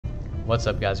What's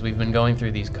up, guys? We've been going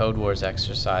through these CodeWars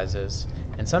exercises,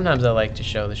 and sometimes I like to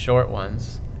show the short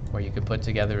ones where you could put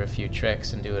together a few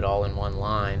tricks and do it all in one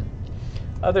line.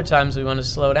 Other times we want to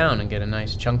slow down and get a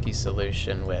nice chunky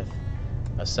solution with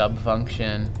a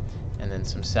sub-function and then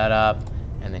some setup,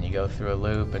 and then you go through a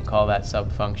loop and call that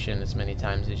sub-function as many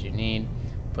times as you need,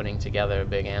 putting together a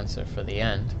big answer for the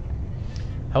end.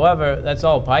 However, that's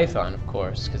all Python, of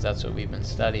course, because that's what we've been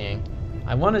studying.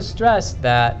 I want to stress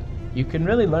that you can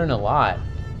really learn a lot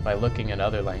by looking at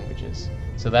other languages.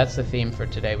 So that's the theme for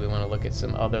today. We want to look at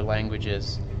some other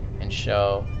languages and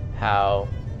show how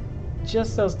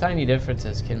just those tiny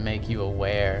differences can make you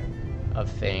aware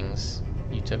of things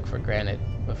you took for granted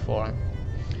before.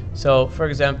 So, for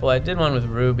example, I did one with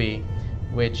Ruby,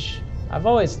 which I've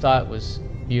always thought was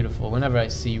beautiful. Whenever I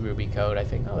see Ruby code, I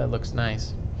think, oh, that looks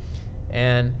nice.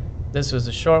 And this was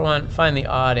a short one. Find the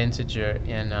odd integer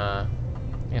in a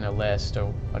list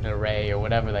or an array or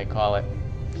whatever they call it.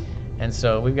 And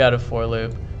so we've got a for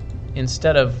loop.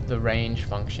 Instead of the range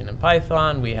function in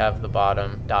Python, we have the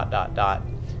bottom ...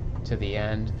 to the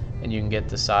end, and you can get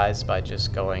the size by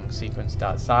just going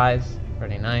sequence.size.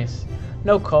 Pretty nice.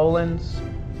 No colons,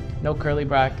 no curly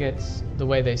brackets. The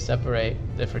way they separate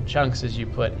different chunks is you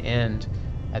put end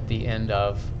at the end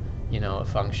of, a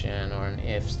function or an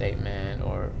if statement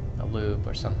or a loop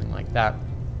or something like that.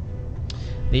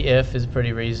 The if is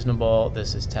pretty reasonable.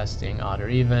 This is testing odd or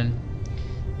even.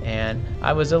 And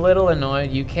I was a little annoyed.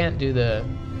 You can't do the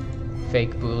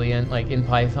fake Boolean. Like in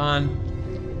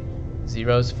Python,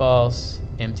 0 is false,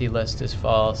 empty list is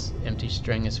false, empty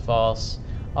string is false.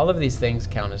 All of these things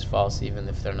count as false even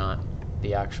if they're not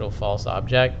the actual false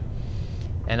object.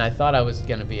 And I thought I was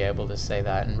going to be able to say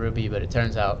that in Ruby, but it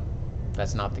turns out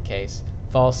that's not the case.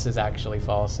 False is actually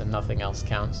false and nothing else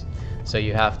counts. So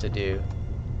you have to do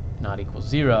not equals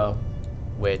 0,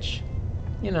 which,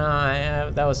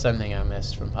 that was something I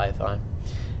missed from Python.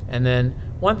 And then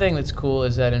one thing that's cool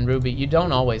is that in Ruby, you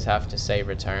don't always have to say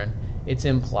return. It's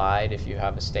implied if you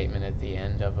have a statement at the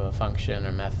end of a function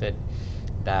or method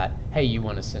that, hey, you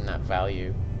want to send that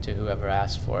value to whoever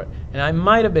asked for it. And I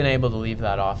might have been able to leave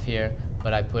that off here,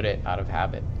 but I put it out of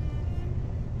habit.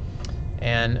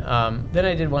 And then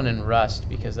I did one in Rust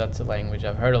because that's a language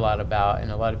I've heard a lot about,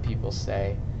 and a lot of people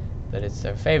say that it's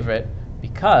their favorite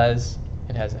because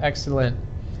it has excellent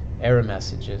error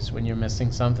messages. When you're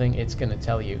missing something, it's going to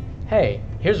tell you, hey,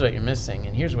 here's what you're missing,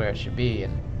 and here's where it should be,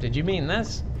 and did you mean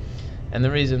this? And the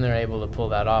reason they're able to pull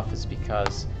that off is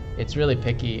because it's really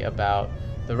picky about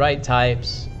the right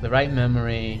types, the right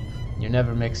memory. You're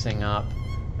never mixing up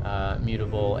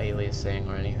mutable aliasing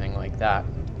or anything like that.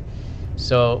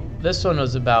 So this one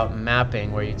was about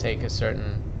mapping, where you take a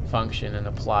certain function and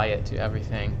apply it to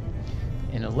everything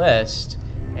in a list.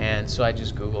 And so I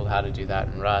just Googled how to do that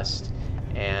in Rust.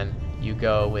 And you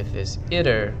go with this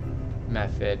iter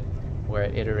method where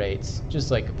it iterates just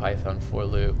like a Python for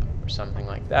loop or something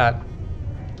like that.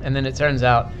 And then it turns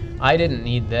out I didn't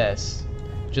need this.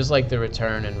 Just like the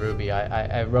return in Ruby,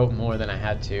 I wrote more than I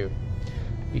had to,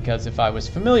 because if I was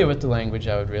familiar with the language,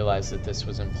 I would realize that this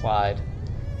was implied,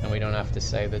 and we don't have to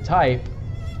say the type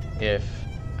if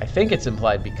I think it's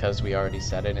implied because we already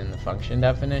said it in the function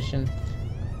definition.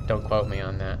 Don't quote me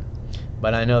on that.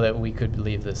 But I know that we could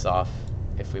leave this off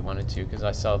if we wanted to, because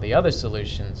I saw the other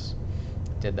solutions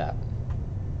did that.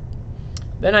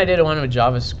 Then I did one with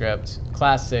JavaScript,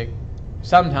 classic,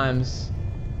 sometimes,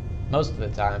 most of the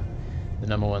time, the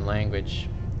 #1 language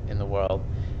in the world.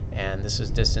 And this is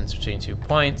distance between 2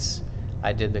 points.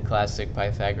 I did the classic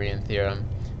Pythagorean theorem.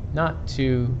 Not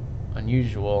too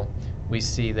unusual. We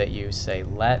see that you say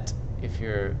let if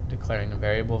you're declaring a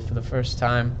variable for the first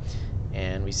time,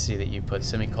 and we see that you put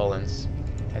semicolons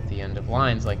at the end of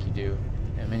lines like you do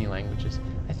in many languages.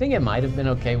 I think it might have been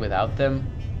okay without them,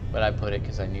 but I put it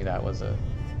because I knew that was a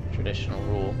traditional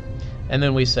rule. And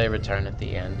then we say return at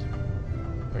the end.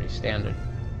 Pretty standard.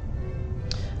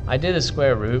 I did a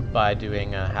square root by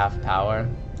doing a half power,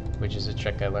 which is a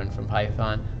trick I learned from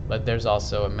Python, but there's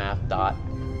also a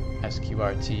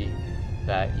math.sqrt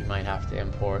that you might have to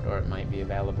import, or it might be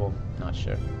available, not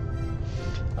sure.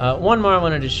 One more I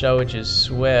wanted to show, which is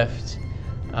Swift,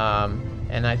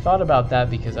 and I thought about that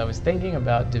because I was thinking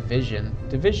about division.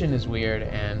 Division is weird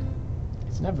and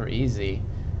it's never easy.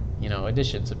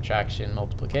 Addition, subtraction,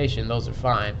 multiplication, those are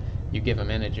fine. You give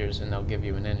them integers and they'll give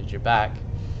you an integer back.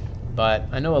 But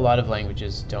I know a lot of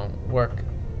languages don't work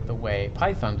the way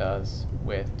Python does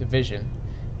with division.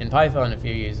 In Python, if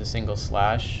you use a single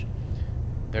slash,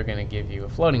 they're going to give you a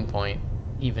floating point,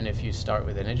 even if you start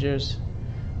with integers.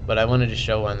 But I wanted to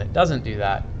show one that doesn't do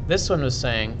that. This one was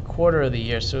saying quarter of the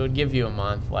year, so it would give you a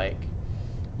month like,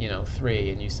 3,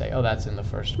 and you say, oh, that's in the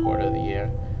first quarter of the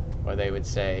year. Or they would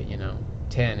say,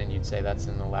 10, and you'd say that's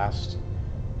in the last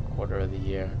quarter of the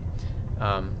year.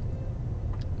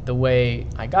 The way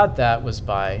I got that was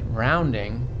by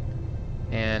rounding,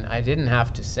 and I didn't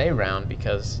have to say round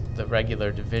because the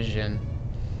regular division,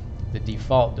 the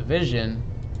default division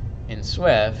in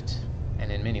Swift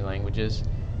and in many languages,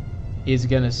 is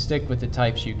going to stick with the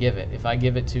types you give it. If I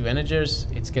give it 2 integers,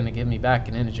 it's going to give me back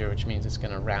an integer, which means it's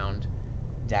going to round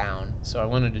down. So I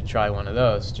wanted to try one of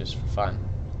those just for fun.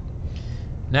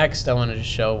 Next, I wanted to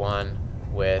show one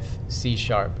with C#.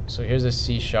 So here's a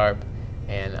C#,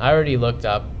 and I already looked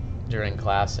up during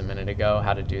class a minute ago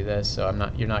how to do this,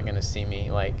 so you're not going to see me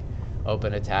like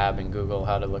open a tab and Google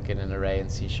how to look at an array in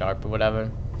C# or whatever,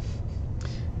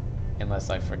 unless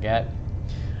I forget.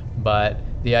 But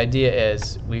the idea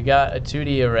is we got a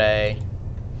 2D array.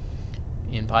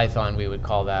 In Python we would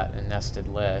call that a nested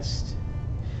list,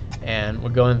 and we're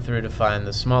going through to find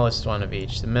the smallest one of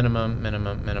each, the minimum,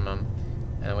 minimum, minimum,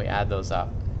 and we add those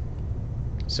up.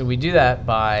 So we do that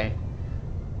by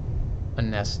a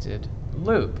nested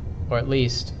loop, or at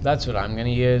least that's what I'm going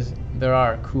to use. There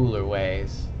are cooler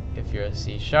ways if you're a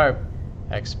C#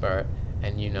 expert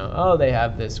and oh, they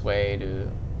have this way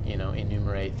to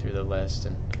enumerate through the list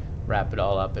and wrap it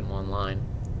all up in one line.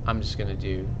 I'm just going to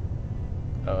do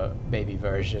a baby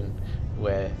version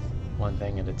with one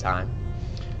thing at a time.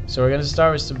 So we're going to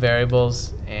start with some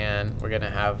variables, and we're going to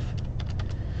have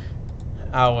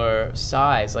our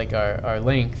size, like our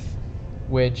length,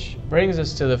 which brings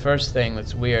us to the first thing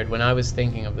that's weird. When I was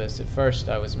thinking of this at first,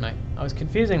 I was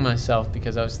confusing myself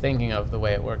because I was thinking of the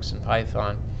way it works in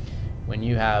Python. When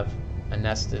you have a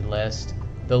nested list,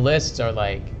 the lists are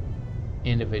like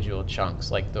individual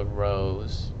chunks, like the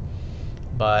rows.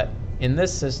 But in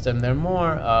this system, they're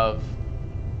more of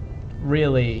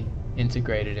really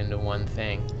integrated into one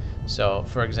thing. So,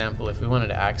 for example, if we wanted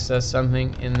to access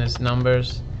something in this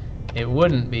numbers, it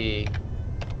wouldn't be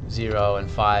 0 and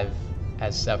 5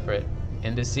 as separate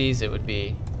indices. It would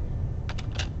be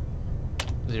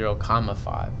 0,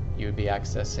 5. You would be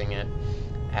accessing it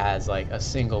as like a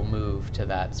single move to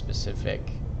that specific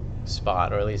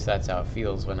spot, or at least that's how it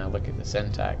feels when I look at the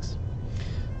syntax.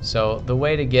 So the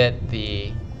way to get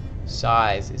the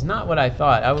size is not what I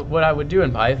thought. What I would do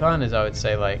in Python is I would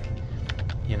say like,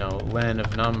 len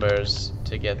of numbers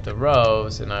to get the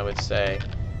rows, and I would say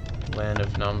len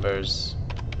of numbers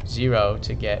 0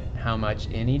 to get how much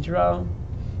in each row.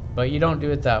 But you don't do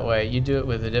it that way. You do it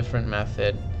with a different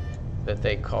method that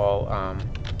they call, I'm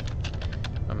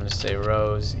going to say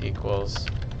rows equals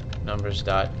numbers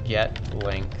dot get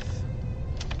length.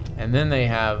 And then they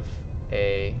have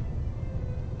a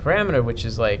parameter which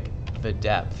is like the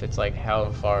depth. It's like how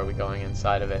far are we going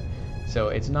inside of it. So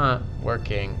it's not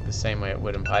working the same way it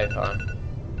would in Python.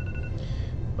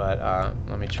 But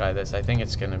let me try this. I think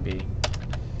it's going to be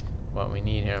what we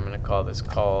need here. I'm going to call this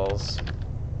calls,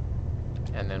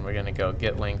 and then we're going to go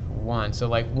get length 1. So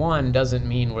like 1 doesn't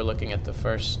mean we're looking at the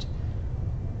first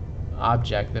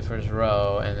object, the first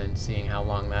row, and then seeing how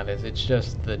long that is. It's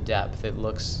just the depth. It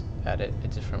looks at it a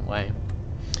different way.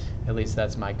 At least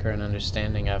that's my current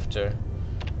understanding after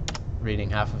reading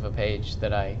half of a page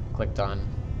that I clicked on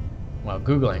while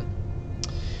Googling.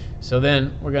 So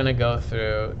then we're going to go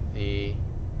through the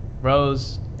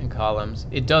rows and columns.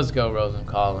 It does go rows and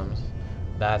columns.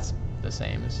 That's the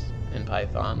same as in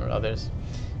Python or others.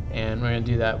 And we're going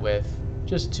to do that with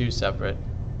just 2 separate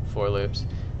for loops.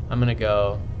 I'm going to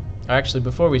go, actually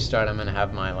before we start, I'm going to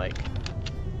have my like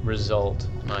result,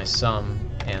 my sum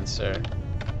answer,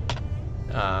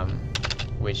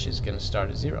 which is going to start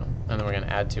at 0. And then we're going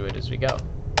to add to it as we go.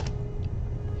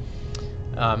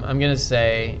 I'm going to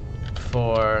say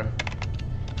for,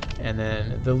 and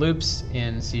then the loops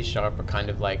in C# are kind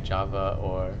of like Java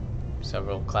or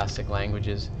several classic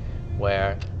languages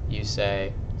where you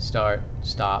say start,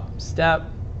 stop, step,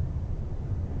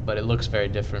 but it looks very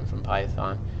different from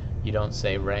Python. You don't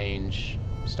say range,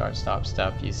 start, stop,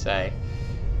 step. You say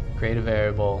create a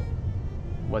variable,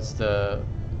 what's the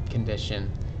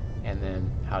condition, and then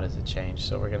how does it change.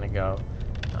 So we're going to go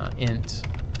int,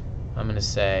 I'm going to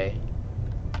say,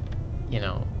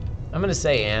 I'm going to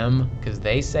say m because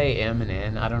they say m and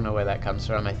n. I don't know where that comes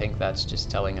from. I think that's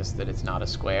just telling us that it's not a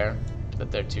square,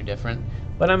 that they're 2 different.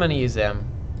 But I'm going to use m.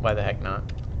 Why the heck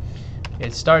not?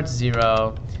 It starts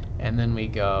 0, and then we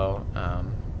go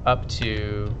up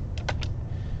to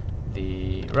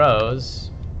the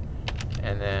rows,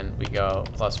 and then we go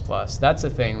plus plus. That's a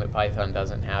thing that Python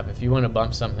doesn't have. If you want to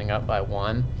bump something up by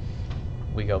 1,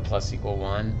 we go plus equal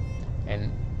 1,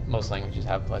 and most languages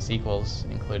have plus equals,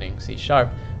 including C#.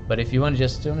 But if you want to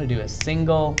just do a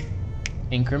single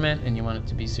increment and you want it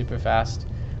to be super fast.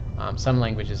 Some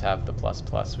languages have the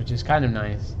 ++, which is kind of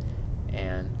nice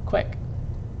and quick,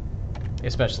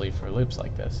 especially for loops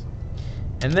like this.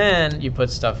 And then you put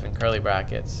stuff in curly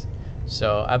brackets.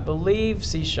 So I believe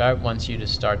C# wants you to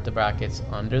start the brackets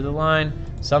under the line.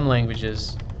 Some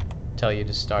languages tell you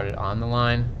to start it on the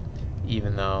line,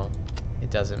 even though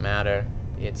it doesn't matter.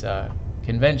 It's a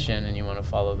convention and you want to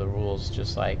follow the rules,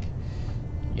 just like,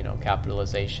 you know,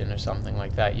 capitalization or something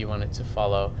like that. You want it to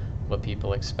follow what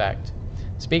people expect.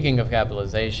 Speaking of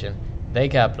capitalization, they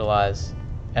capitalize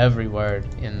every word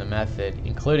in the method,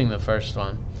 including the first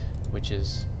one, which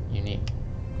is unique.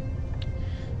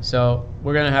 So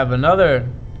we're going to have another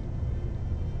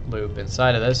loop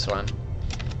inside of this one,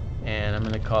 and I'm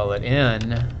going to call it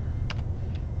n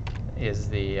is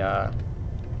the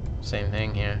same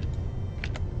thing here,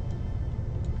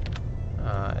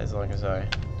 as long as I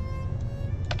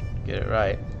get it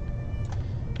right.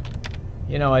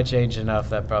 You know, I changed enough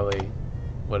that probably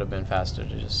would have been faster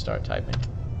to just start typing.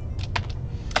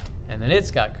 And then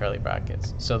it's got curly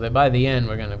brackets, so that by the end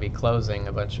we're going to be closing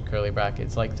a bunch of curly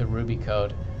brackets, like the Ruby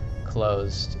code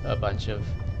closed a bunch of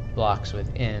blocks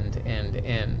with end, end,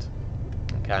 end.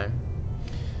 Okay,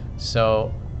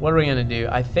 so what are we going to do?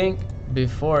 I think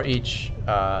before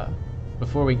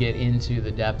we get into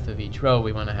the depth of each row,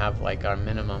 we want to have like our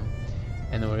minimum,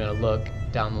 and then we're going to look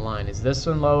down the line. Is this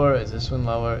one lower? Is this one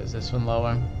lower? Is this one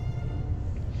lower?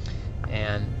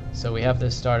 And so we have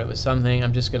to start it with something.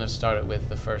 I'm just going to start it with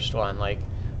the first one. Like,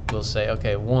 we'll say,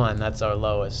 okay, 1, that's our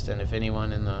lowest, and if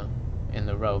anyone in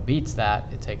the row beats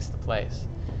that, it takes the place.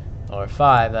 Or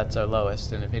 5, that's our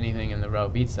lowest, and if anything in the row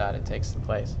beats that, it takes the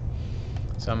place.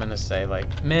 So I'm going to say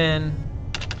like min,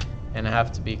 and I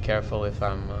have to be careful if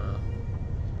I'm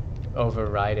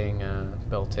overriding a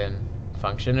built-in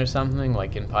function or something.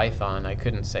 Like in Python, I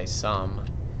couldn't say sum,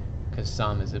 because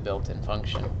sum is a built-in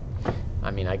function. I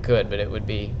mean, I could, but it would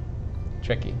be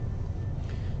tricky.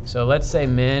 So let's say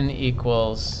min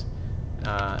equals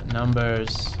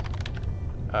numbers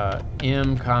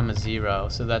m comma 0.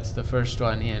 So that's the first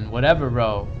one in whatever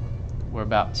row we're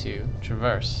about to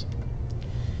traverse.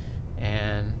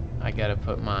 And I gotta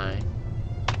put my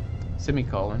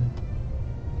semicolon.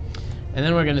 And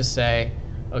then we're gonna say,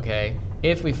 okay,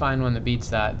 if we find one that beats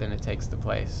that, then it takes the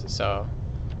place. So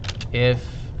if,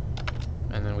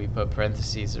 and then we put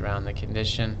parentheses around the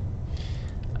condition.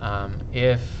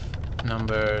 If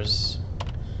numbers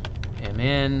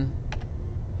mn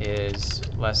is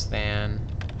less than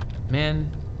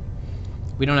min,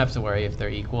 we don't have to worry if they're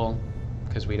equal,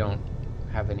 because we don't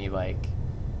have any like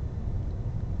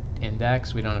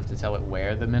index. We don't have to tell it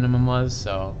where the minimum was.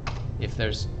 So if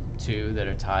there's 2 that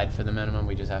are tied for the minimum,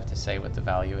 we just have to say what the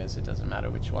value is. It doesn't matter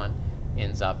which one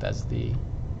ends up as the,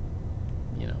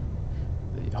 you know,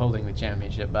 holding the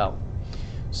championship belt.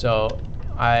 So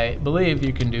I believe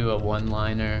you can do a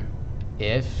one-liner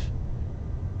if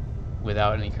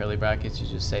without any curly brackets. You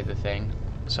just say the thing.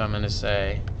 So I'm going to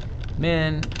say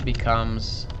min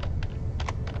becomes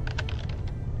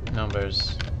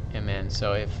numbers mn.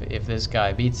 So if this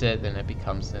guy beats it, then it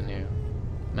becomes the new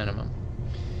minimum.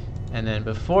 And then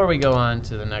before we go on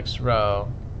to the next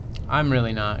row, I'm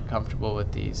really not comfortable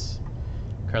with these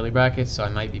curly brackets, so I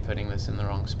might be putting this in the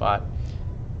wrong spot.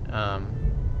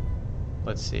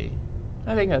 Let's see.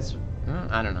 I think that's,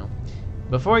 I don't know.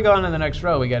 Before we go on to the next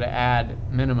row, we got to add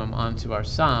minimum onto our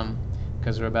sum,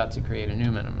 because we're about to create a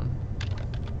new minimum.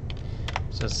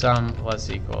 So sum plus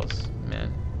equals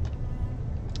min.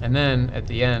 And then at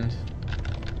the end,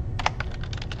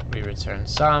 we return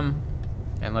sum,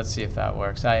 and let's see if that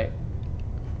works.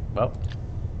 Well,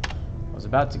 I was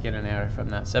about to get an error from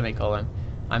that semicolon.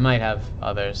 I might have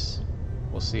others.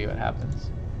 We'll see what happens.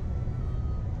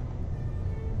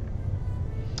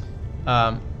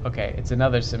 Okay, it's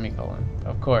another semicolon.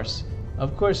 Of course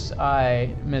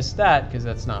I missed that because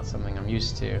that's not something I'm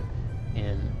used to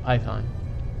in Python.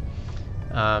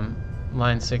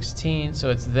 Line 16, so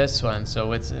it's this one.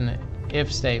 So it's an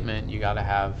if statement. You got to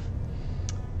have,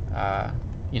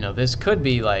 you know, this could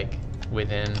be like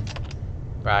within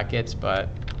brackets, but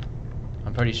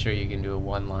I'm pretty sure you can do a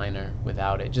one-liner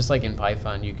without it. Just like in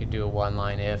Python, you could do a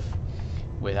one-line if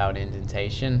without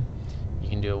indentation. You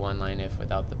can do a one-line if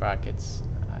without the brackets,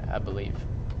 I believe.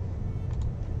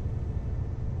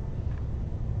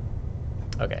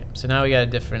 Okay, so now we got a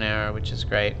different error, which is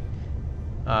great.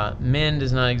 Min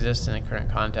does not exist in the current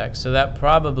context, so that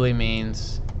probably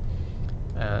means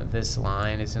this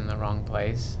line is in the wrong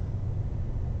place.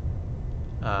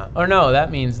 Or no, that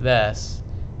means this.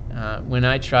 When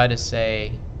I try to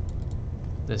say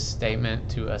the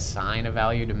statement to assign a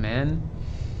value to min,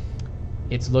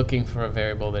 it's looking for a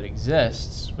variable that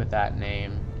exists with that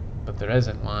name, but there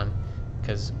isn't one,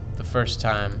 because the first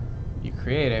time you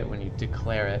create it, when you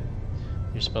declare it,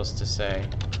 you're supposed to say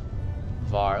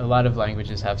var. A lot of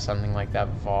languages have something like that,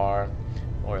 var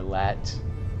or let,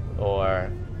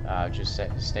 or just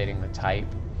stating the type.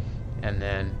 And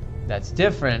then that's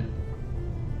different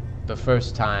the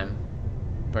first time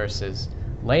versus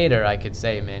later. I could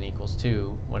say min equals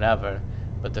 2, whatever,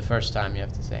 but the first time you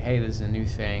have to say, hey, this is a new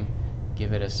thing,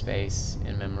 give it a space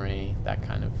in memory, that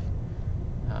kind of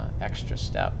extra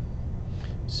step.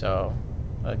 So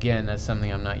again, that's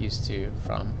something I'm not used to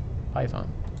from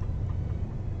Python.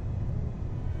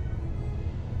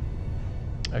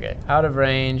 Okay, out of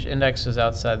range, index was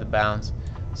outside the bounds.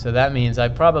 So that means I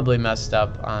probably messed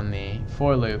up on the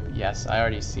for loop. Yes, I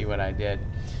already see what I did,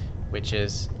 which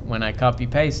is when I copy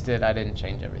pasted, I didn't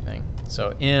change everything.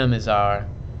 So m is our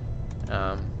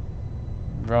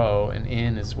row, and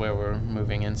in is where we're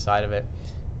moving inside of it.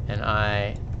 And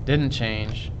I didn't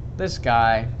change this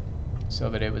guy so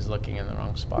that it was looking in the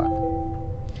wrong spot.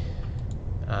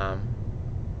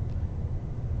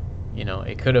 You know,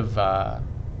 it could have had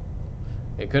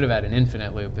an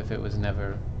infinite loop if it was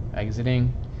never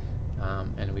exiting,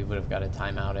 and we would have got a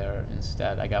timeout error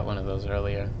instead. I got one of those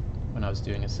earlier when I was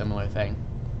doing a similar thing.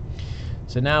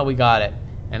 So now we got it,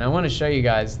 and I want to show you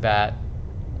guys that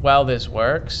while this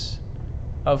works,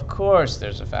 of course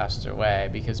there's a faster way,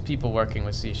 because people working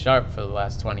with C# for the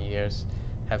last 20 years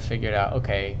have figured out,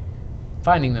 okay,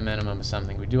 finding the minimum is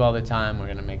something we do all the time. We're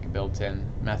going to make a built-in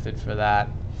method for that.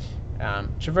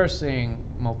 Traversing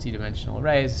multi-dimensional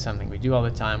arrays is something we do all the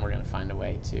time. We're going to find a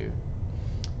way to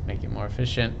make it more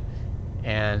efficient.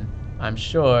 And I'm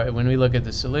sure when we look at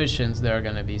the solutions, there are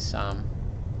going to be some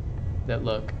that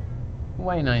look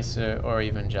way nicer or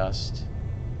even just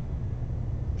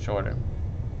shorter.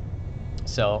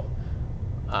 So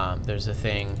there's a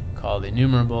thing called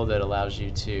enumerable that allows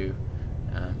you to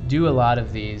do a lot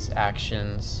of these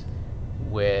actions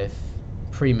with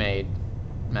pre-made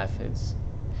methods,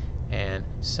 and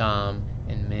sum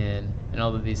and min and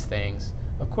all of these things.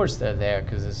 Of course they're there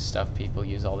because this is stuff people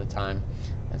use all the time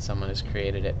and someone has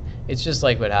created it. It's just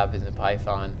like what happens in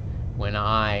Python when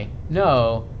I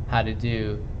know how to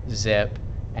do zip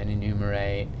and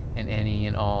enumerate and any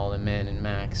and all and min and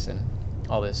max and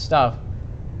all this stuff.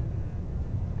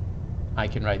 I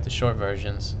can write the short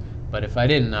versions, but if I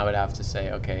didn't, I would have to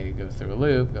say, okay, go through a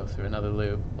loop, go through another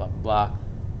loop, blah blah blah,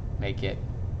 make it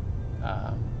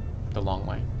the long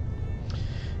way.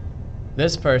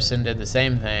 This person did the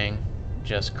same thing,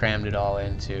 just crammed it all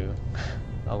into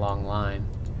a long line.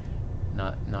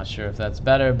 Not sure if that's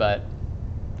better, but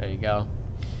there you go.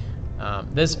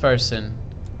 This person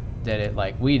did it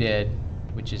like we did,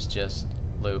 which is just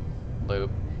loop,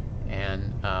 loop,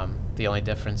 and the only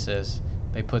difference is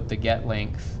they put the get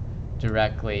length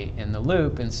directly in the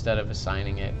loop instead of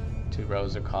assigning it to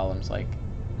rows or columns like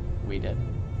we did.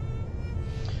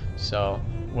 So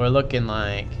we're looking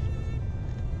like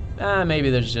maybe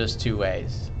there's just two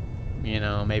ways. You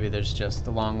know, maybe there's just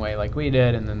the long way like we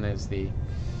did, and then there's the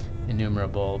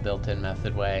enumerable built-in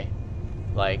method way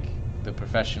like the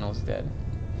professionals did.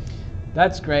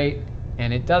 That's great,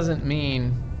 and it doesn't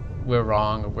mean we're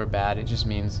wrong or we're bad. It just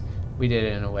means we did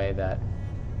it in a way that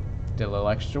did a little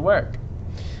extra work.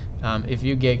 If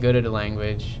you get good at a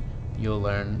language, you'll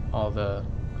learn all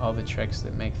the tricks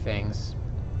that make things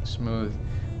smooth.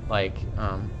 Like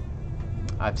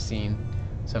I've seen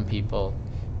some people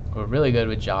who are really good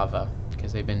with Java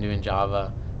because they've been doing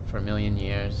Java for a million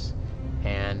years,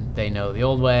 and they know the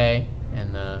old way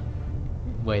and the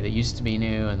way that used to be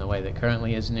new and the way that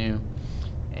currently is new,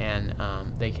 and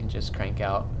they can just crank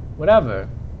out whatever.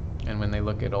 And when they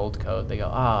look at old code, they go,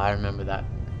 oh, I remember that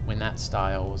when that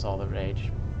style was all the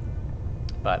rage.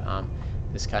 But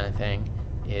this kind of thing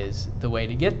is the way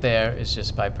to get there is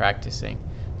just by practicing.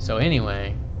 So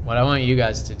anyway, what I want you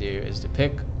guys to do is to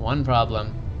pick one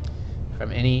problem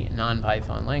from any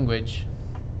non-Python language,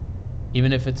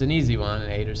 even if it's an easy one,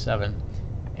 an 8 or 7,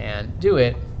 and do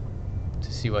it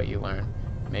to see what you learn.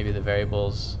 Maybe the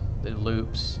variables, the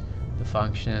loops, the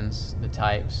functions, the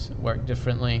types work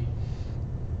differently,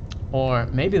 or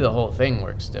maybe the whole thing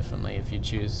works differently. If you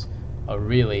choose a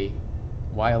really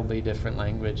wildly different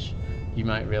language, you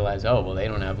might realize, oh, well, they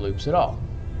don't have loops at all,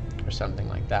 or something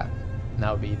like that. And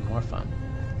that would be even more fun.